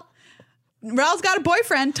 Ral's got a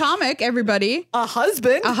boyfriend, Tomek, everybody. A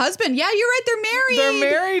husband. Yeah, you're right. They're married.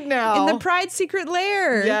 They're married now. In the Pride Secret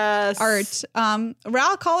Lair. Yes. Art.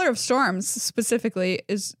 Ral, Caller of Storms specifically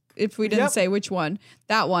is, if we didn't say which one,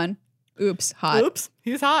 that one. Oops, hot. Oops,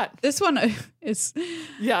 he's hot. This one is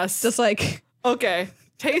Yes. just like. Okay.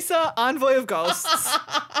 Teysa, Envoy of Ghosts.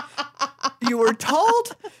 You were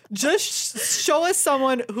told, just show us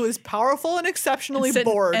someone who is powerful and exceptionally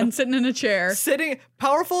bored. And sitting in a chair.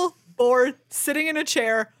 Powerful, bored, sitting in a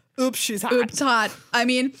chair. Oops, she's hot. Oops, hot. I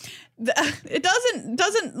mean, it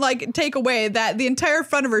doesn't like take away that the entire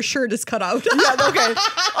front of her shirt is cut out. Yeah, okay.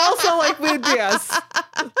 Also, like, yes.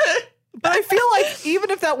 But I feel like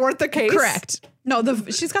even if that weren't the case. Correct. No,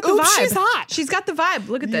 she's got the Oops, vibe. she's hot. She's got the vibe.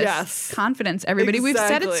 Look at this. Yes. Confidence, everybody. We've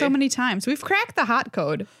said it Exactly. so many times. We've cracked the hot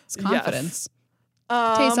code. It's confidence.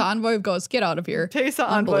 Teysa, Envoy of Ghosts, get out of here. Teysa,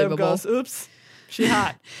 Envoy of Ghosts. Oops, she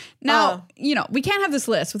hot. Now, we can't have this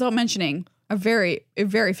list without mentioning a very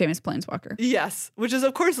famous planeswalker. Yes, which is,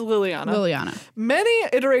 of course, Liliana. Many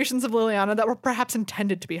iterations of Liliana that were perhaps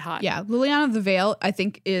intended to be hot. Yeah, Liliana of the Veil, I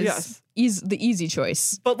think, is the easy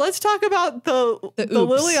choice. But let's talk about the oops.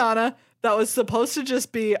 Liliana that was supposed to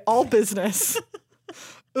just be all business.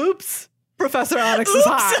 Oops, Professor Onyx is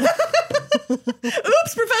hot.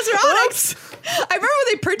 Oops, Professor Onyx. I remember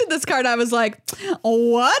when they printed this card, I was like,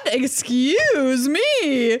 what? Excuse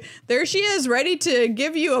me. There she is, ready to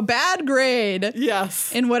give you a bad grade.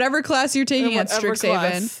 Yes. In whatever class you're taking at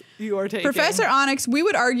Strixhaven. You are taking. Professor Onyx, we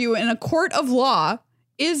would argue in a court of law,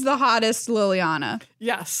 is the hottest Liliana.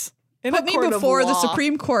 Yes. Put me before the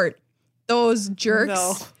Supreme Court. Those jerks.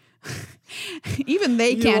 No. Even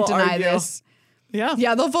they can't deny argue. this. Yeah.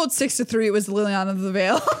 Yeah, they'll vote 6-3. It was Liliana of the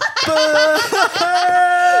Veil.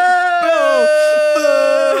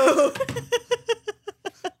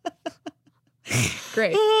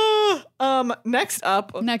 Great. Next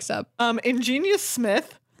up, Ingenious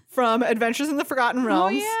Smith from Adventures in the Forgotten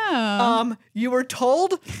Realms. Oh yeah. You were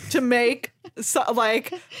told to make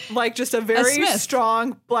like just a very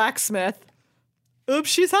strong blacksmith. Oops,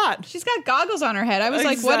 she's hot. She's got goggles on her head. I was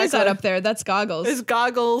like, what is that up there? That's goggles. It's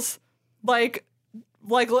goggles. Like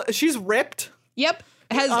she's ripped. Yep.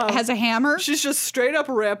 Has a hammer. She's just straight up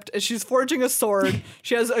ripped, and she's forging a sword.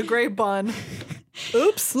 She has a great bun.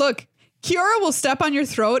 Oops. Look, Kiora will step on your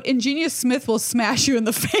throat. Ingenious Smith will smash you in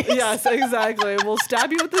the face. Yes, exactly. We'll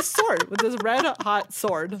stab you with this sword, with this red hot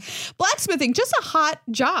sword. Blacksmithing, just a hot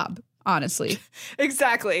job, honestly.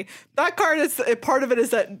 Exactly. That card is part of it is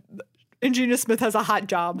that Ingenious Smith has a hot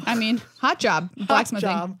job. I mean, hot job.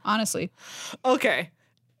 Blacksmithing, honestly. Okay.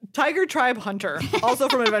 Tiger Tribe Hunter, also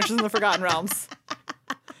from Adventures in the Forgotten Realms.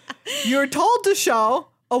 You're told to show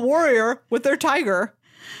a warrior with their tiger.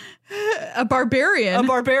 A barbarian. A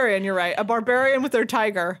barbarian, you're right. A barbarian with their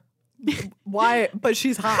tiger. Why? But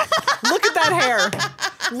she's hot. Look at that hair.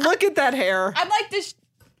 Look at that hair. I'm like this.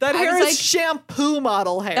 That hair is like, shampoo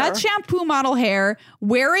model hair. That's shampoo model hair,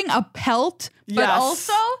 wearing a pelt, but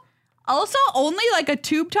also only like a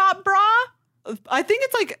tube top bra. I think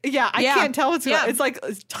it's like, I can't tell what's going on. It's like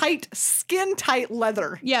tight, skin tight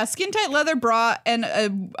leather. Yeah, skin tight leather bra and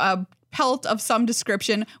a pelt of some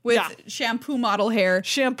description with shampoo model hair.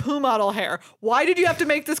 Shampoo model hair. Why did you have to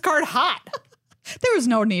make this card hot? There was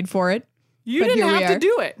no need for it. You didn't have to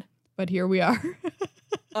do it. But here we are.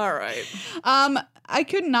 All right. I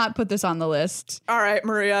could not put this on the list. All right,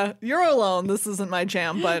 Maria, you're alone. This isn't my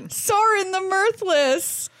jam, but Soren the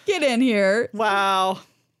Mirthless. Get in here. Wow.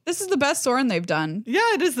 This is the best Soren they've done.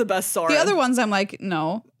 Yeah, it is the best Soren. The other ones I'm like,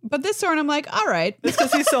 no. But this Soren I'm like, all right. It's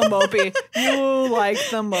because he's so mopey. You like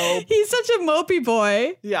the mope. He's such a mopey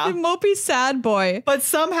boy. Yeah. A mopey sad boy. But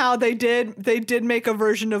somehow they did make a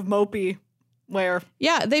version of mopey where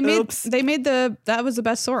they made that was the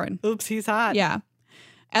best Soren. Oops, he's hot. Yeah.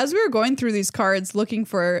 As we were going through these cards looking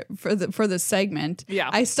for this segment,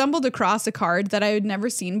 I stumbled across a card that I had never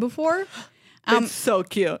seen before. It's so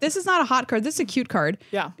cute. This is not a hot card. This is a cute card.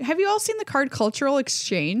 Yeah. Have you all seen the card Cultural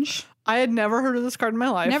Exchange? I had never heard of this card in my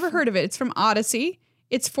life. Never heard of it. It's from Odyssey.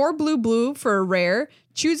 It's 4 blue for a rare.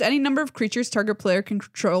 Choose any number of creatures target player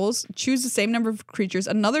controls. Choose the same number of creatures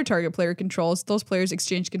another target player controls. Those players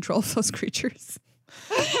exchange control of those creatures.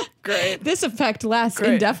 Great. This effect lasts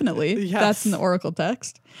indefinitely. Yes. That's in the Oracle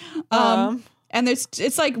text. And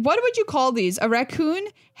it's like, what would you call these? A raccoon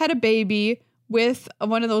had a baby with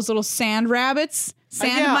one of those little sand rabbits,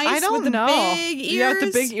 mice with the big ears. Yeah, the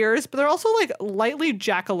big ears, but they're also like lightly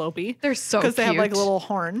jackalope. They're so cute. Because they have like little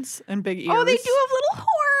horns and big ears. Oh, they do have little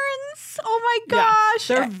horns. Oh my gosh.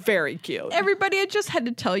 Yeah, they're very cute. Everybody, I just had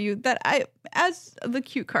to tell you that as the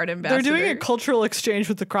cute card ambassador. They're doing a cultural exchange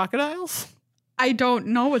with the crocodiles. I don't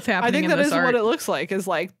know what's happening. I think that is what it looks like, is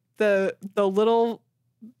like the little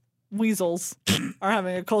weasels are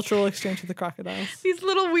having a cultural exchange with the crocodiles. These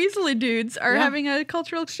little weaselly dudes are having a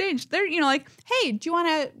cultural exchange. They're, like, hey, do you want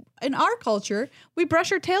to, in our culture, we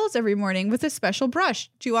brush our tails every morning with a special brush.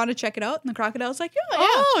 Do you want to check it out? And the crocodile's like, yeah.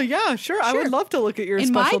 Oh, yeah, sure. I would love to look at your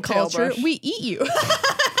special tail brush. In my culture, we eat you.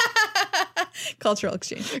 Cultural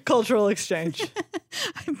exchange. Cultural exchange.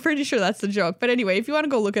 I'm pretty sure that's the joke. But anyway, if you want to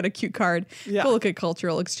go look at a cute card, go look at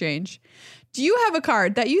cultural exchange. Do you have a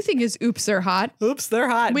card that you think is oops, they're hot? Oops, they're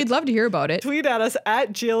hot. We'd love to hear about it. Tweet at us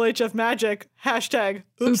at GLHF Magic, hashtag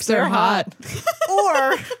oops, they're hot.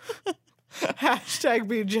 Or hashtag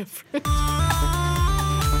be different.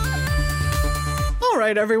 All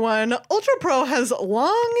right, everyone. Ultra Pro has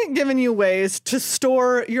long given you ways to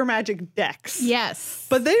store your Magic decks. Yes.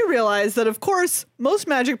 But they realize that, of course, most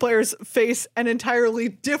Magic players face an entirely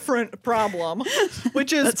different problem,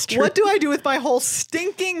 which is, what do I do with my whole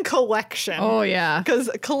stinking collection? Oh, yeah. Because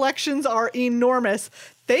collections are enormous.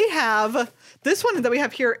 They have, this one that we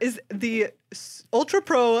have here is the Ultra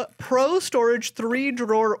Pro Storage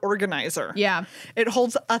 3-drawer organizer. Yeah. It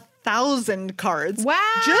holds 1,000 cards. Wow.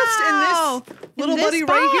 Just in this little buddy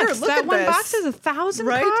right here. Look at this. That one box has 1,000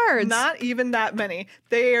 cards. Not even that many.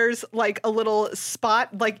 There's like a little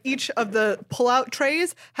spot, like each of the pull-out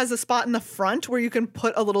trays has a spot in the front where you can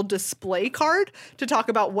put a little display card to talk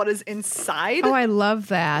about what is inside. Oh, I love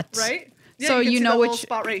that. Right? Yeah, so you know which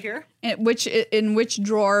spot right here, in which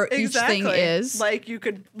drawer each thing is. Like you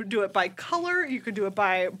could do it by color, you could do it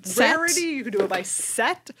by rarity, you could do it by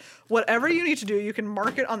set. Whatever you need to do, you can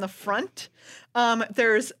mark it on the front.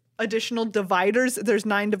 There's additional dividers. There's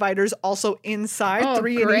 9 dividers also inside,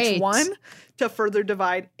 3 in each one to further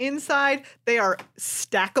divide inside. They are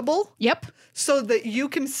stackable. Yep. So that you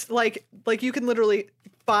can like you can literally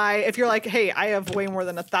if you're like, hey, I have way more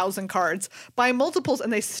than 1,000 cards, buy multiples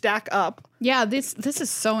and they stack up. Yeah, this is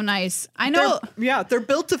so nice. I know. They're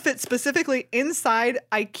built to fit specifically inside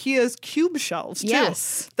IKEA's cube shelves too.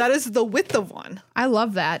 Yes. That is the width of one. I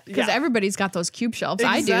love that because everybody's got those cube shelves.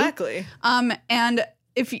 Exactly. I do. And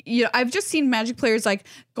if you know, I've just seen Magic players like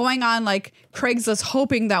going on like Craigslist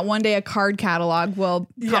hoping that one day a card catalog will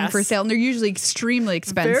come for sale, and they're usually extremely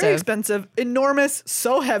expensive. Very expensive, enormous,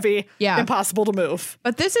 so heavy, impossible to move.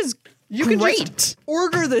 But this is you great. Can just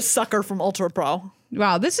order this sucker from Ultra Pro.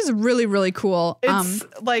 Wow, this is really, really cool. It's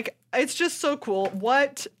it's just so cool.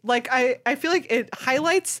 I feel like it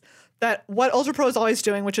highlights that what Ultra Pro is always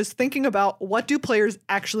doing, which is thinking about what do players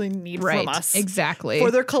actually need from us. Exactly. For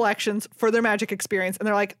their collections, for their Magic experience. And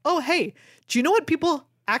they're like, oh, hey, do you know what people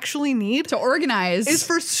actually need? To organize. Is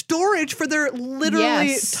for storage for their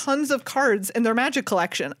literally tons of cards in their Magic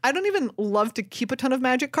collection. I don't even love to keep a ton of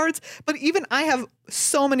Magic cards, but even I have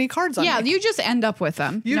so many cards on me. Yeah, you just end up with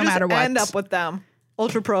them no matter what. You just end up with them.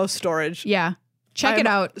 Ultra Pro storage. Yeah. Check it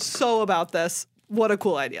out. So about this. What a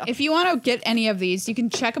cool idea. If you want to get any of these, you can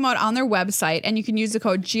check them out on their website, and you can use the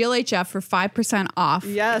code GLHF for 5% off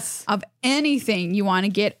of anything you want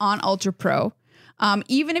to get on Ultra Pro.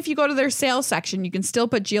 Even if you go to their sales section, you can still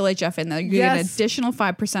put GLHF in there. You get an additional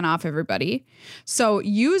 5% off, everybody. So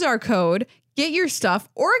use our code, get your stuff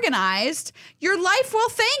organized. Your life will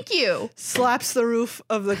thank you. Slaps the roof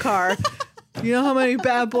of the car. You know how many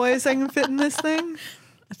bad boys I can fit in this thing?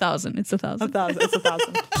 1,000. It's 1,000. 1,000. It's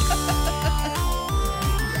 1,000.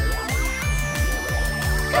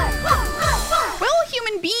 Well,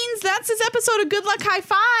 human beings, that's this episode of Good Luck High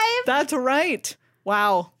Five. That's right.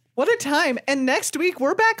 Wow. What a time. And next week,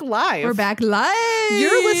 we're back live. We're back live.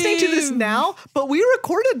 You're listening to this now, but we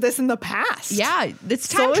recorded this in the past. Yeah, it's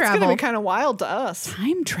time travel. So it's travel. going to be kind of wild to us.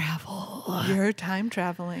 Time travel. You're time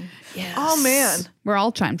traveling. Yes. Oh, man. We're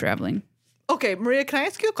all time traveling. Okay, Maria, can I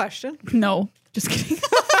ask you a question? No. Just kidding.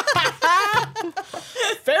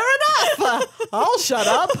 Fair enough. I'll shut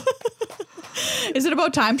up. Is it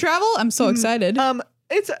about time travel? I'm so excited.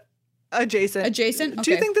 It's adjacent. Adjacent? Okay.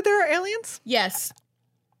 Do you think that there are aliens? Yes.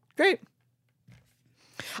 Great.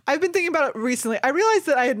 I've been thinking about it recently. I realized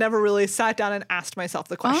that I had never really sat down and asked myself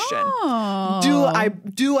the question. Oh.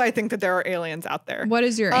 Do I think that there are aliens out there? What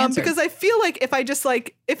is your answer? Because I feel like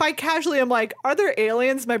if I casually am like, are there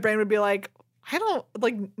aliens? My brain would be like, I don't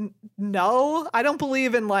no, I don't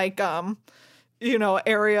believe in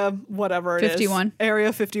area whatever it 51. is.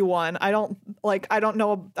 Area 51. I don't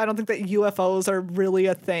know. I don't think that UFOs are really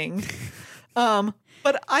a thing.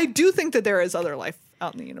 But I do think that there is other life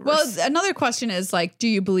out in the universe. Well, another question is do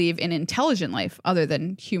you believe in intelligent life other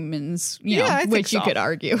than humans? I think which so. You could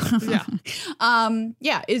argue. Yeah.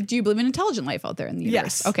 Do you believe in intelligent life out there in the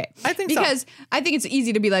universe? Yes. Okay. I think so. Because I think it's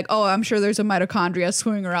easy to be like, oh, I'm sure there's a mitochondria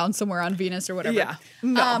swimming around somewhere on Venus or whatever. Yeah.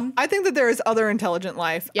 No. I think that there is other intelligent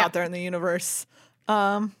life out there in the universe.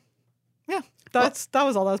 That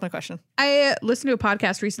was all. That was my question. I listened to a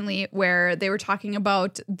podcast recently where they were talking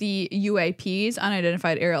about the UAPs,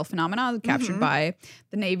 unidentified aerial phenomena, captured by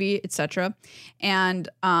the Navy, etc. And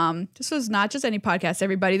this was not just any podcast,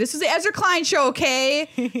 everybody. This was the Ezra Klein Show,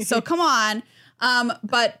 okay? So come on.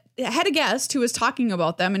 But I had a guest who was talking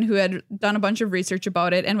about them and who had done a bunch of research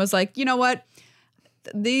about it and was like, you know what?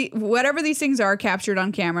 Whatever these things are captured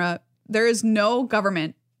on camera, there is no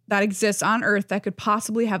government that exists on Earth that could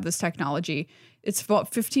possibly have this technology. It's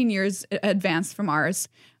about 15 years advanced from ours,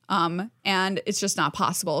 and it's just not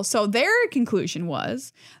possible. So their conclusion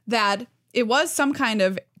was that it was some kind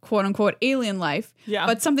of quote-unquote alien life,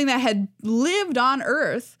 but something that had lived on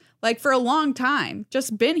Earth for a long time,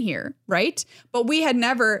 just been here, right? But we had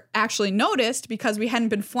never actually noticed because we hadn't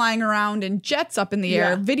been flying around in jets up in the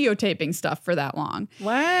air videotaping stuff for that long.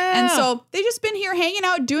 Wow. And so they just been here hanging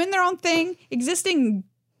out, doing their own thing, existing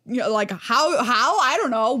how I don't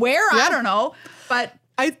know where I don't know, but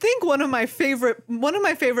I think one of my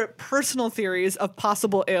favorite personal theories of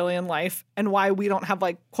possible alien life and why we don't have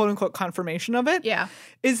quote unquote confirmation of it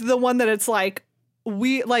is the one that it's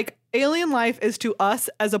alien life is to us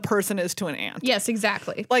as a person is to an ant. Yes,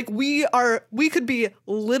 exactly. We could be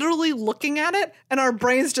literally looking at it and our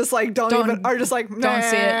brains just don't see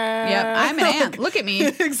it. Yep. I'm an ant. Look at me.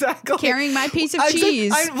 Exactly. Carrying my piece of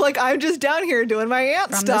cheese. I'm just down here doing my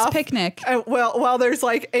ant from stuff. This picnic. And while there's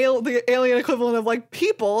the alien equivalent of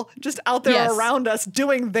people just out there around us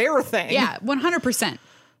doing their thing. Yeah, 100%.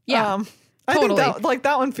 Yeah. I think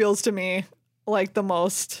that one feels to me like the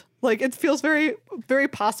most. It feels very, very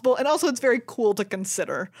possible. And also it's very cool to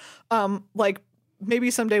consider.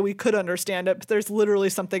 Maybe someday we could understand it, but there's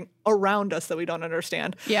literally something around us that we don't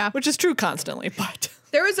understand. Yeah. Which is true constantly, but.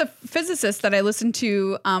 There was a physicist that I listened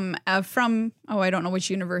to from, I don't know which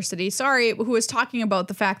university, sorry, who was talking about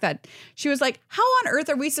the fact that she was like, how on earth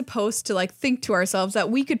are we supposed to like think to ourselves that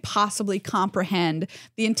we could possibly comprehend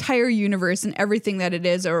the entire universe and everything that it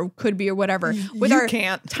is or could be or whatever with our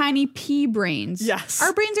tiny pea brains? Yes.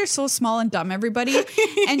 Our brains are so small and dumb, everybody.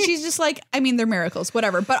 And she's just like, I mean, they're miracles,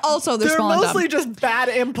 whatever, but also they're small and dumb. They're mostly just bad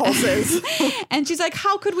impulses. And she's like,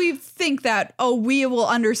 how could we think that, we will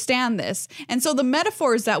understand this? And so the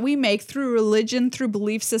metaphors that we make through religion, through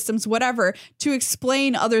belief systems, whatever, to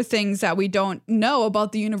explain other things that we don't know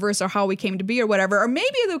about the universe or how we came to be or whatever, or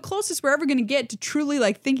maybe the closest we're ever going to get to truly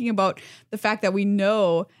like thinking about the fact that we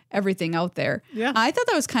know everything out there. Yeah. I thought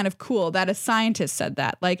that was kind of cool that a scientist said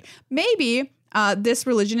that. Like maybe this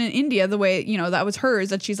religion in India, the way, that was hers,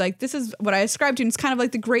 that she's like, this is what I ascribe to. And it's kind of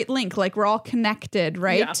like the Great Link. Like we're all connected,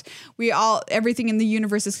 right? Yeah. Everything in the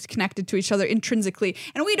universe is connected to each other intrinsically.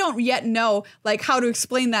 And we don't yet know like how to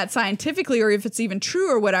explain that scientifically or if it's even true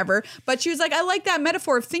or whatever. But she was like, I like that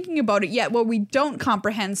metaphor of thinking about it yet. Well, we don't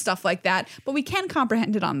comprehend stuff like that, but we can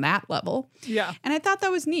comprehend it on that level. Yeah. And I thought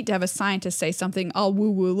that was neat to have a scientist say something all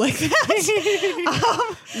woo-woo like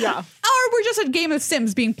that. Yeah. Or we're just a game of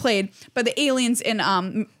Sims being played by the aliens in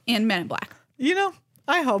Men in Black.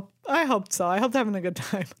 I hope so. I hope they're having a good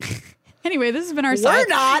time. Anyway, this has been our side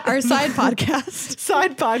podcast.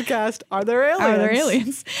 Side podcast. Are there aliens? Are there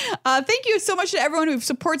aliens? Thank you so much to everyone who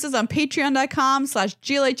supports us on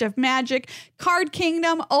patreon.com/GLHFmagic, Card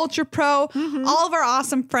Kingdom, Ultra Pro, all of our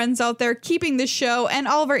awesome friends out there keeping this show and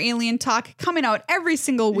all of our alien talk coming out every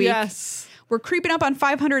single week. Yes. We're creeping up on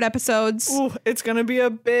 500 episodes. Ooh, it's going to be a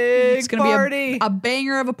big party. Be a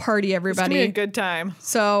banger of a party, everybody. It's going to be a good time.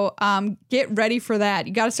 So get ready for that.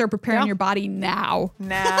 You got to start preparing your body now.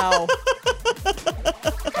 Now.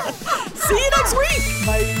 See you next week.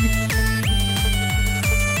 Bye.